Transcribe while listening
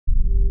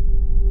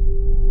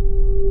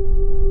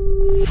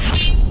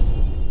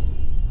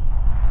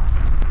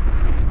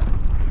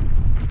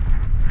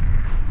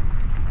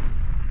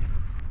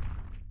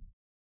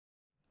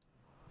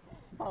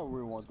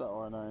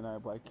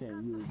but I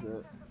can't use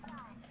it.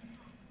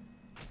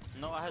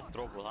 No, I had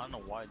throwable. I don't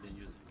know why they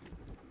use it.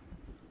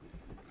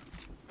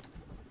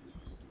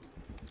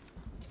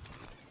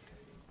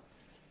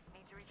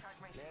 Need to recharge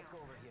my shield. Let's go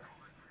over here.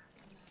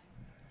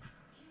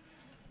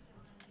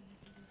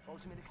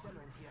 Ultimate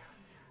accelerant here.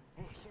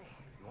 Hey, Shay,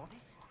 you want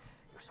this?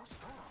 You're so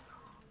strong.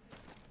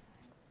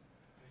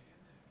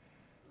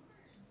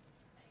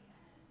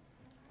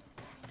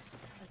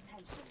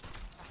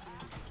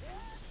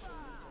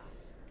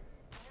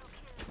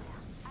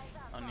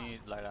 I need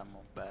light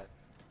ammo back.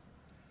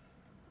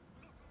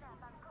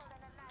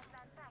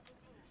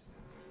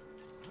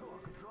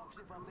 Look, a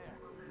dropship up there.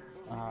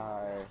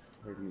 I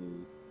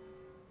need.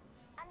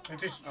 I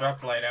just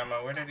dropped light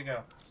ammo. Where did it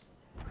go?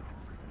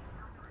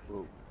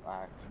 Oh,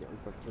 I accidentally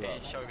picked it Hey,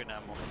 up. shotgun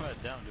ammo.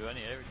 Damn, dude, I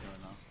need everything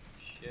right now.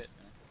 Shit,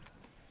 man.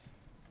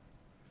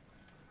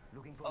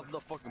 Looking Up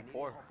the fucking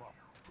floor.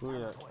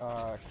 Weird,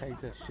 take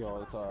this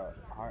shield. It's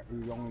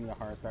you only need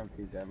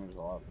 117 damage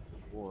left.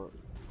 Or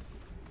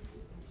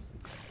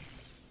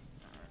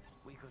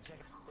we could check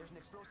it. There's an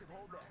explosive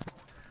hole there.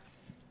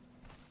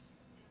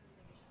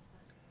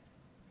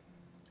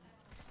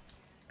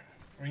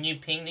 When you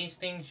ping these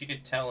things, you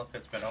could tell if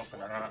it's been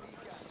open or not.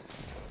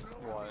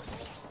 What?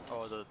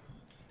 Oh, the.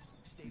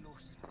 Stay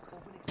loose.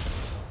 Open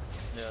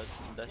explosive. Yeah,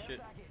 that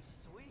shit.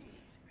 Sweet.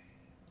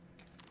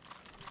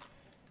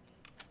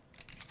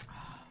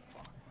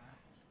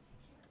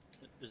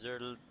 Is there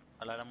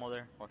a light ammo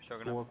there? Or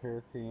shotgun score ammo?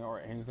 piercing or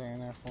anything in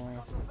there for me?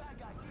 Bad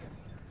guys here.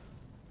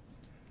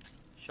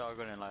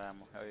 Shotgun and light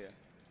ammo. Hell yeah.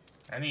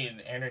 I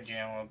need energy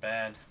ammo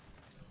bad.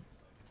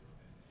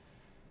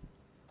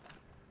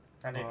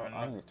 I didn't even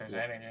look if there's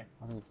energy.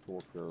 I need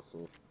score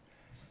piercing.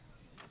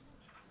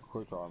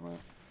 Quick on me.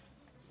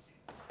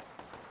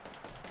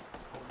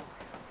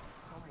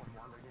 Someone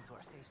wandered into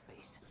our safe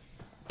space.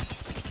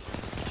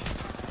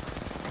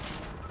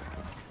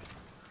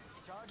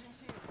 Charging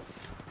shields.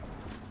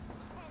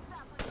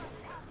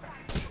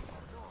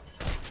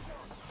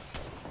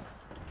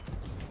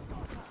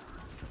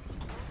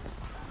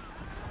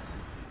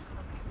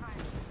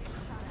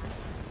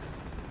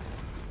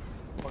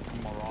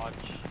 Fucking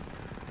Mirage.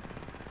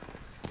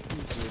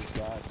 This is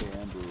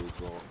goddamn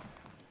brutal.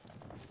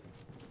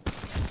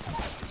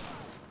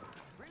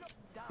 Reload.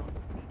 Down.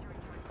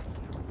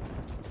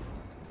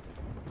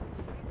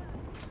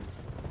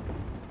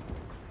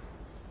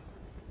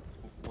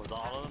 Was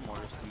all of them or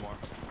just two more?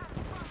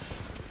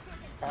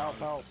 Help,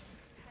 help.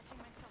 Catching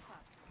myself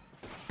up.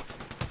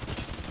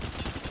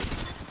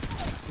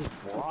 Just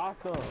block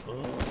up.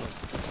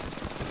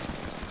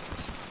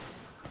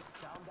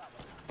 Down that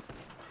one.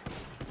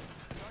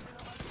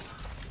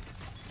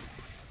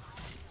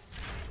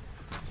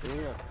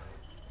 Yeah.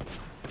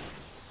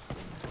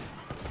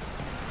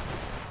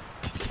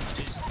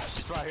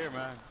 She's right here,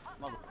 man.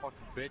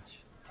 Motherfucking bitch.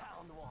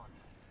 Down one.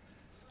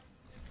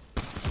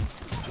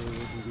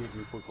 Get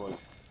me quickly.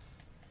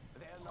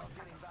 They're not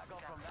getting back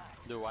up from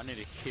that. Dude, I need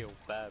to heal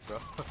bad, bro.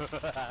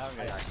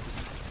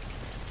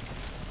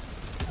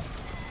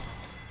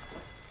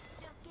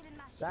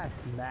 That's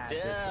mad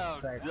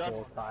Damn,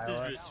 disrespectful, that's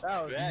Tyler. disrespect,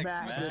 That was mad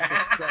man.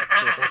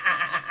 disrespectful.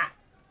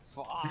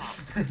 Fuck.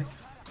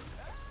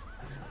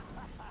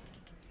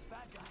 Bad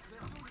guys, let's do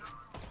this.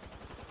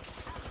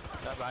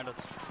 That behind us.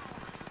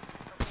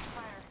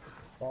 Fire.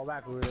 Fall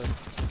back, Ruder.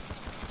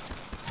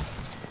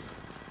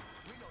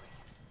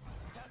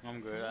 I'm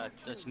good. I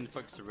just need to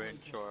fix the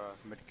range or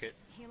medkit.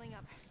 Healing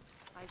up.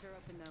 Eyes are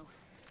open though.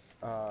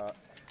 I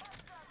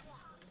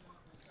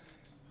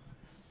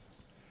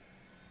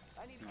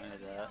need I need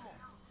energy that. ammo.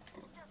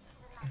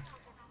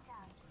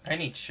 I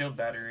need shield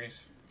batteries.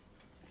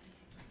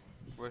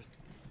 Where's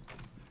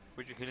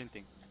your healing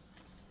thing?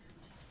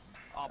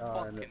 Oh,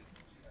 fucking.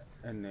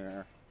 In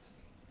there.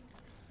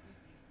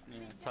 Yeah,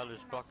 Tyler's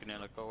blocking it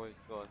like always.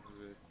 Oh,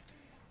 good.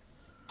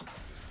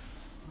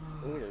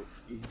 Ruder,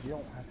 you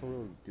don't have to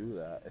really do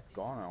that. It's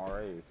gone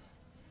already.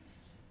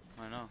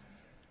 I know.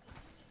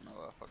 No,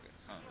 fuck it.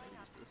 I don't know,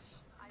 use this.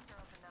 Eyes are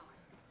open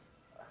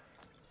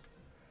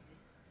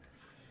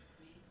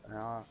though.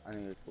 Now I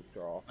need a quick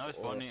draw. That was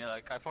funny.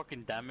 Like I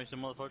fucking damaged the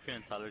motherfucker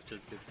and Tyler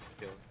just gets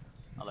kills.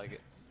 I like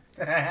it.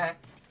 I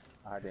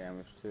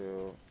damaged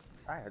too.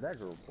 I had that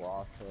little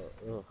block.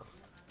 Ugh.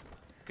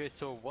 Okay,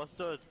 so what's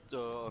the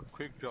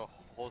quick draw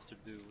holster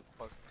do? What the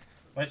fuck?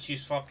 Lets you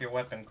swap your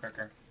weapon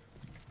quicker.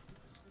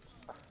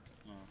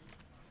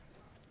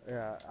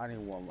 Yeah, I need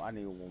one. I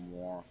need one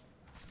more.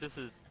 Still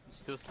seems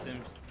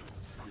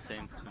the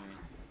same to me.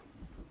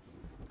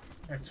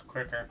 It's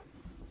quicker.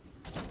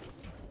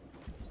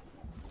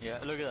 Yeah,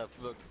 look at that.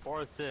 Look,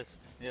 4 assists.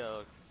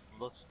 Yeah,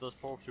 look, those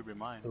 4 should be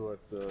mine. 2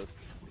 assists.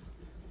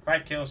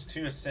 5 kills,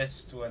 2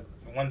 assists with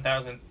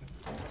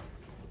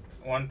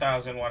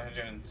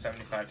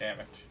 1,175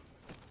 damage.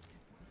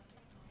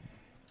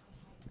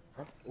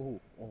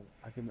 Oh,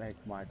 I can make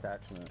my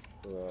attachment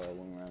to the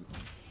wingman.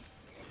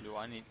 Do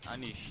I need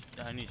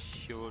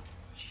shield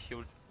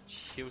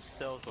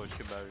cells or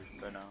shield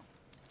batteries right now?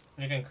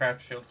 You can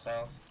craft shield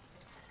cells.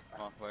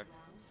 Oh, where?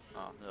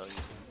 Oh, no, you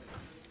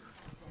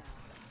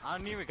I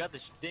don't even got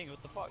this thing.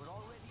 What the fuck?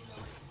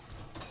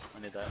 I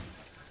need that.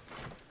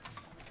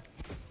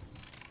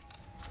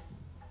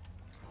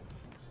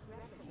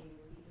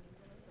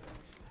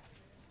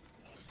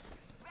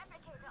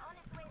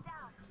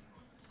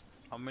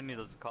 How many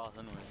does it cost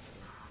anyway?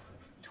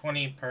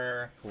 20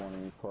 per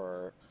 20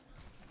 per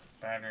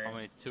battery. How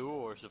many? 2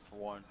 or is it for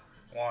 1?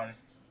 1.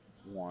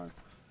 one.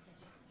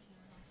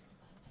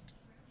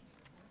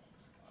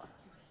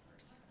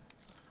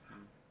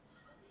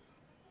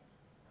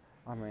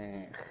 I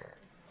mean,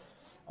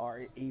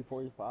 our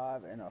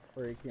E45 and a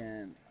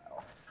freaking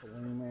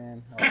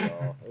man. Oh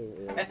well, it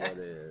is what it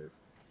is.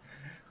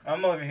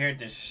 I'm over here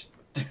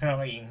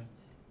destroying.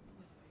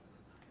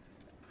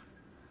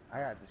 I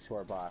got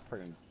destroyed by a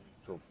freaking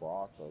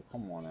Gibraltar.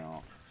 Come on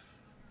now.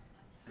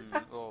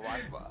 Oh,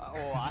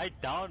 I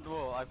downed.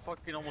 Well, I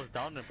fucking almost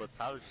downed it, but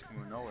Tyler just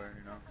came nowhere.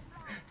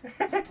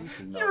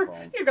 You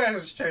know. You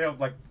guys straight up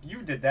like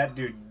you did that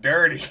dude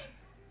dirty.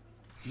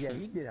 Yeah,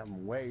 you did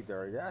him way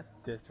dirty. That's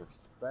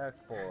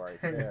disrespectful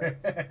right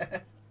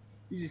there.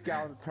 You just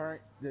got on the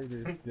turret. They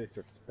just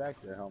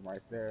disrespected him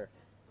right there.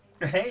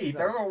 Hey,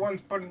 they're the ones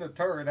putting the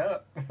turret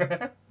up.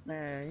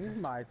 Man, you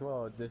might as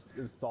well just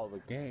install the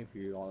game if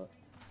you don't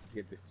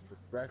get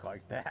disrespect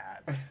like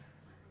that.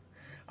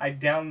 I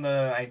downed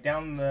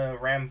the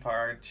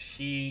rampart.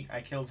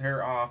 I killed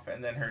her off,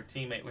 and then her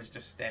teammate was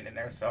just standing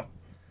there. So,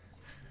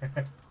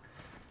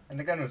 and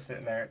the gun was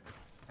sitting there.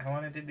 I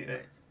wanted to do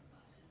it.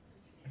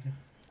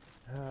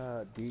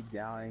 Deep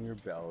down in your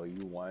belly,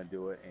 you want to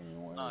do it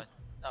anyway. No,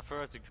 I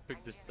forgot to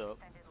pick this up.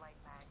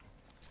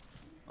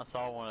 I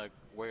saw one like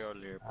way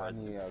earlier, but I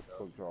need a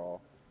quick draw.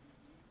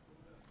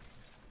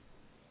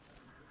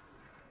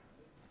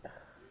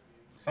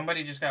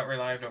 Somebody just got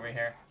revived over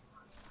here.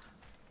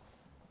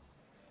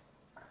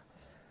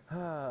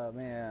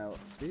 Man,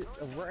 the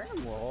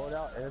random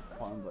loadout is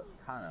fun, but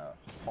kind of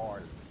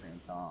hard at the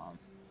same time.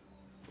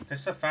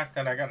 Just the fact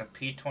that I got a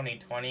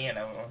P2020 and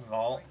a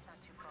vault.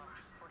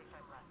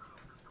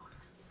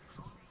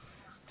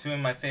 2 of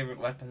my favorite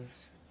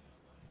weapons.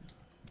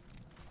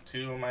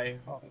 2 of my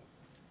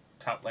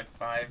top like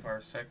 5 or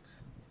 6.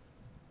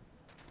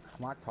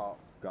 My top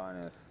gun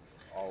is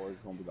always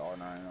gonna be the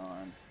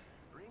R99.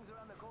 Rings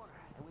around the corner,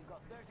 and we've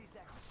got 30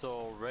 seconds.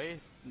 so Ray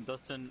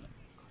doesn't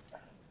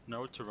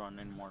know to run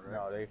anymore, right?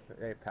 No,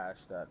 they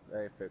patched that.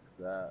 They fixed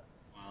that.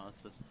 Oh,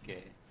 that's just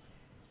gay.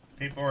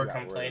 People were Yeah,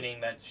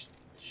 complaining that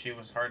she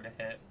was hard to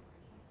hit.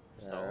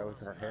 Yeah, So, it was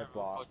her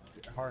hitbox.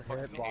 Her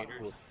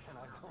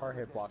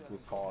hitbox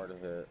was hard to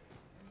hit.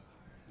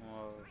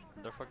 Well,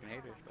 they're fucking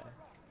haters, man.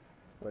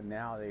 But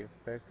now they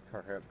fixed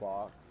her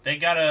hitbox. They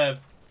got a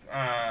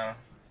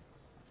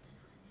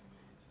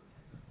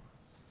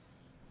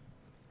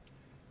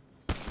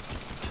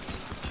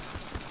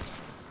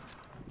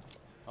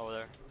Over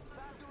there.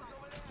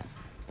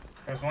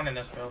 there's one in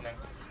this building.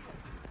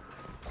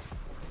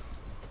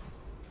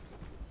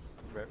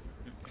 Rip.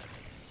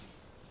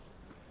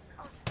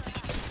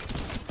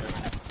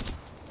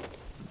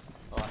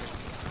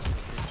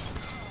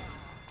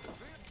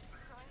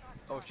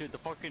 Oh shit, the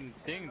fucking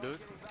thing, dude.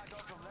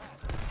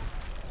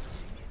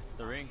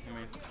 The ring, I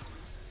mean.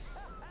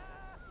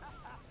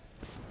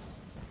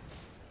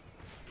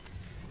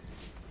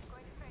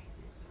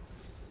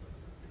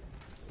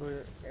 But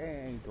it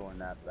ain't doing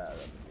that bad.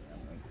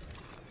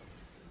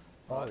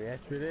 Oh yes,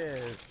 it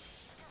is.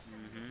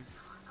 Mm-hmm.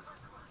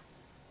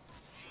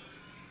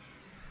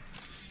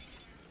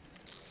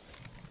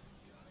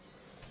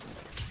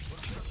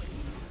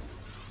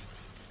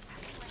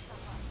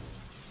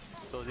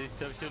 So these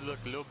stuff should look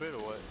a little bit or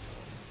what?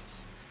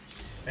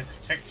 It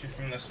protects you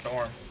from the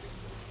storm.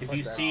 If What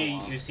you the see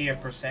hell? you see a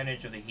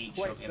percentage of the heat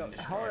shield Wait, getting hold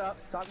destroyed. up.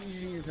 Stop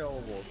using your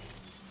syllables.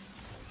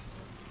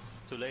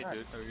 Too late,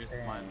 dude. Or use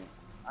Dang, mine.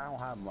 I don't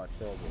have much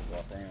syllables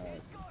left anyway.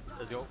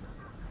 Let's go.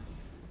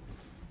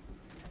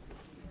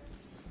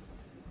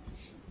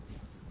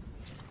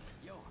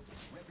 Yo,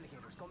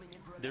 replicators coming in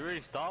for a Did it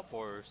really stop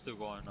or still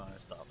going? No,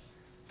 it stopped.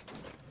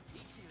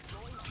 heat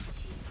shield going up.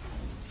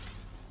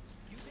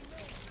 Using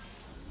me.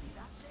 See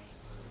that shade?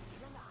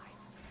 Still alive.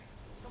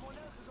 Someone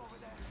else is over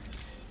there.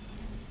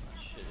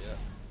 Shit, yeah.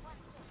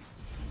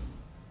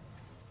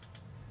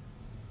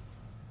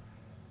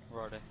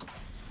 Where are they?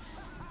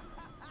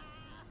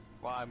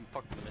 Wow, I'm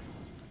fucking missing.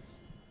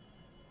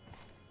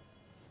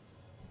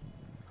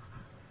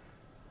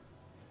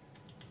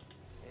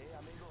 Hey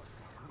amigos,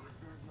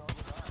 Mr. not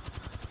with us.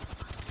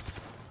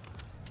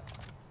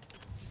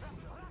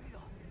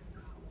 Rápido.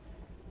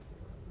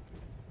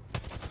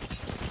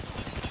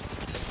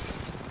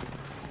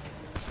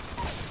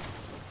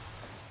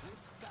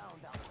 Down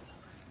that one.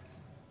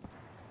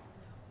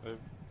 Wait.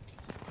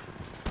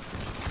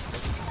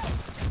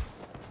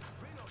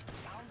 Reload.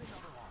 Down the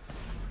other one.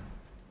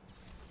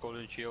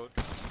 Golden shield.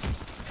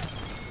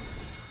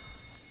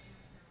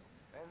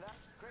 And that's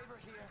Kraber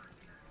here.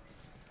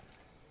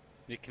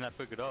 You cannot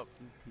pick it up.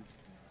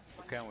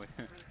 Or can we?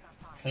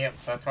 Yep,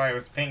 that's why I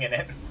was pinging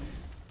it.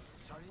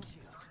 Charging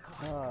shields.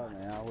 Oh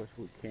man, I wish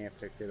we can't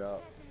pick it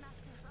up.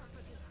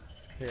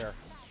 Here.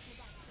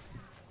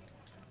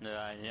 Yeah,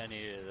 I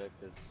need it.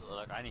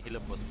 Like I need heal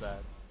up was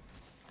bad.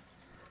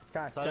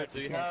 Kinda Tyler, sucks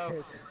do you can't have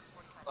piss.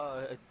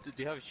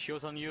 do you have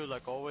shields on you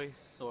like always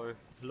or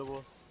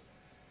healables?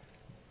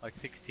 Like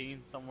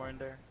 16 somewhere in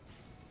there.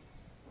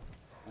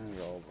 I don't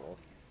know, bro.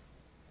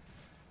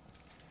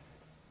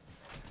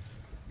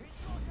 It's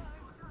go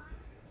time.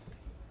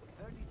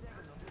 30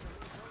 seconds until the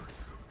ring closes.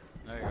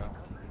 There you go.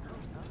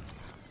 Close, huh?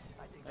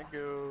 I think Thank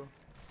that's you.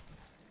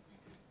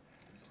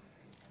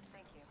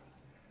 Thank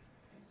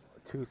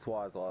you. 2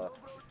 swads left.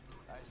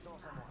 I saw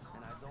someone,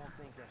 and I don't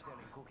think they're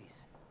selling cookies.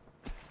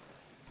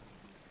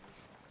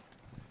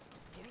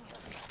 Getting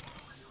healthy.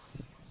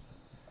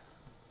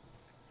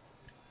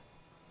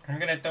 I'm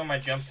gonna throw my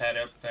jump pad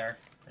up there.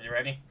 Are you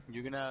ready?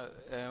 You're gonna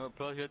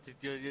plus you have to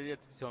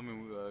tell me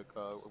we're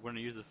gonna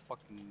use this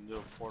fucking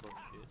little portal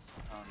shit.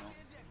 I don't know.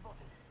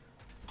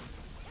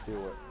 Do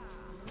it.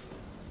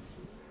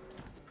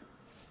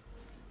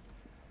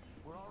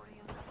 We're already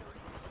inside the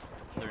ring.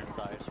 They're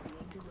inside.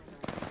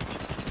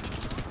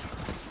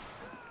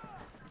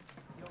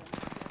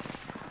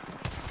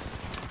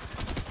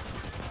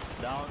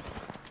 Down.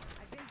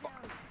 I've been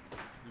down.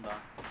 I'm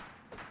down.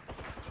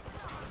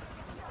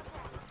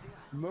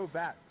 Move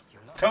back.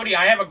 Cody,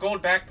 I have a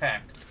gold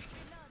backpack.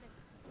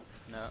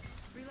 No.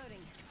 Reloading.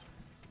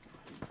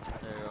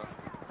 There you go.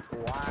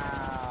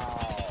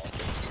 Wow.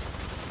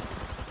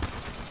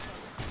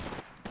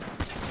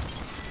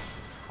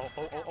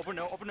 Open it, open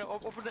it, open it,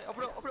 open it,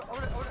 open it, open it,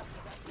 open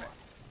it.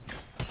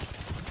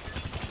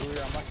 Dude, I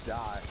must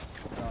die.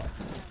 No.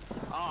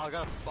 Oh, I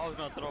was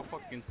gonna throw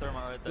fucking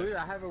thermite right Dude, there.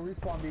 I have a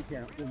respawn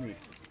beacon with me.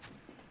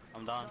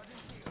 I'm down.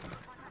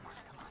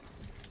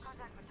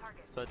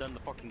 So I done the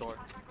fucking door.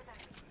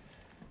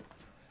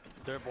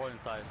 They're boy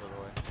inside, by the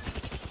way.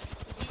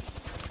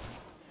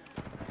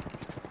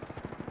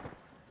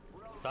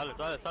 Solid,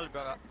 brother.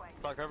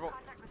 Start careful.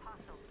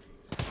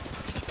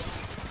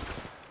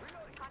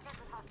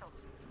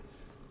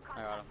 I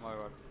got him, I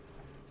got him.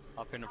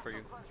 I'll pin him for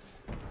you.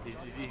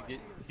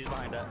 He's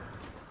behind that.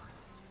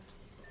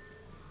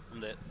 I'm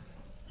dead.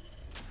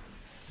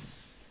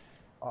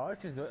 Oh,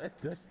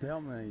 it's just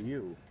them and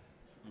you.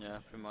 Yeah,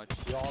 pretty much.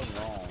 You're all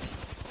wrong.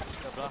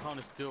 The Black Hound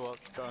is still up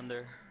down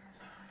there.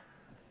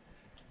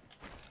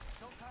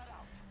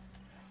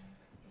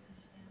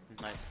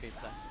 Nice, escape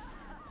time.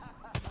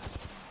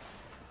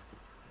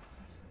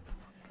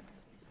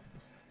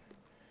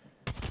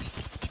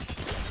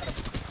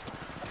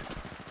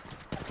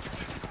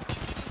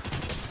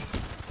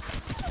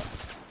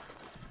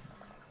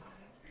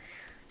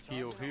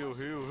 Heal.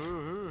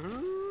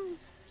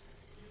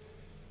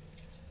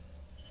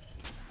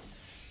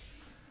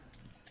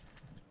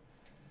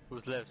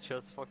 Who's left?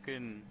 Just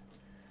fucking.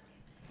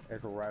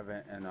 It's a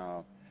Revenant and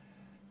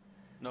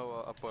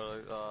No,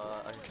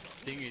 I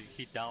think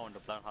he down the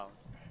Black Hound.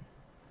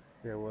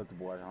 there was the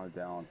boy on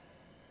down.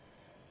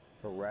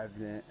 The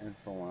Revenant and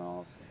someone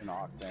else in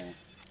Octane.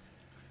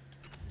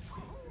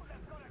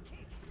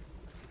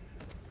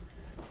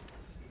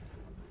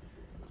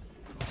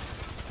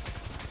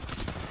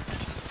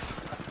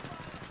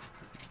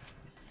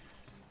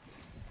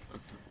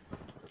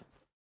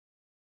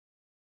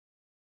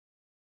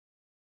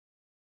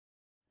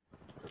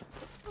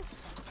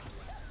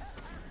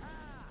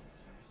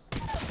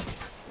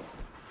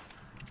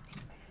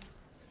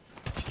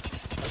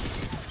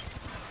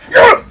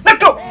 Let's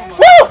go!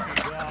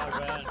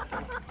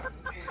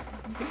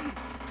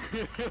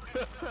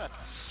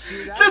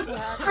 Dude, Let's what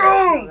happens.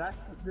 go!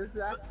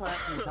 That's what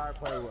happens the entire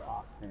play with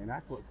Octane.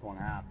 That's what's going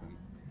to happen.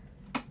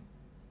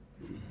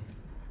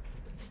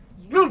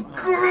 Let's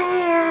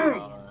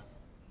go!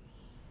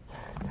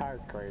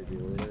 Tyre's crazy,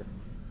 leader.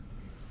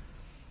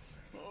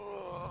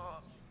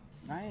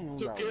 I ain't even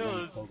 2 got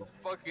kills. one kill.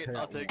 Fuck it,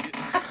 I'll take it.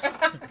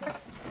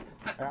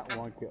 I got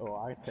 1 kill. Oh,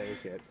 I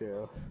take it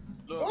too.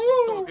 Look,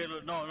 okay,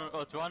 look, no,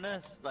 to be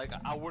honest, like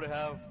I would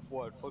have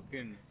what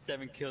fucking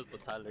 7 kills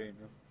with Tyler, you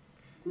know.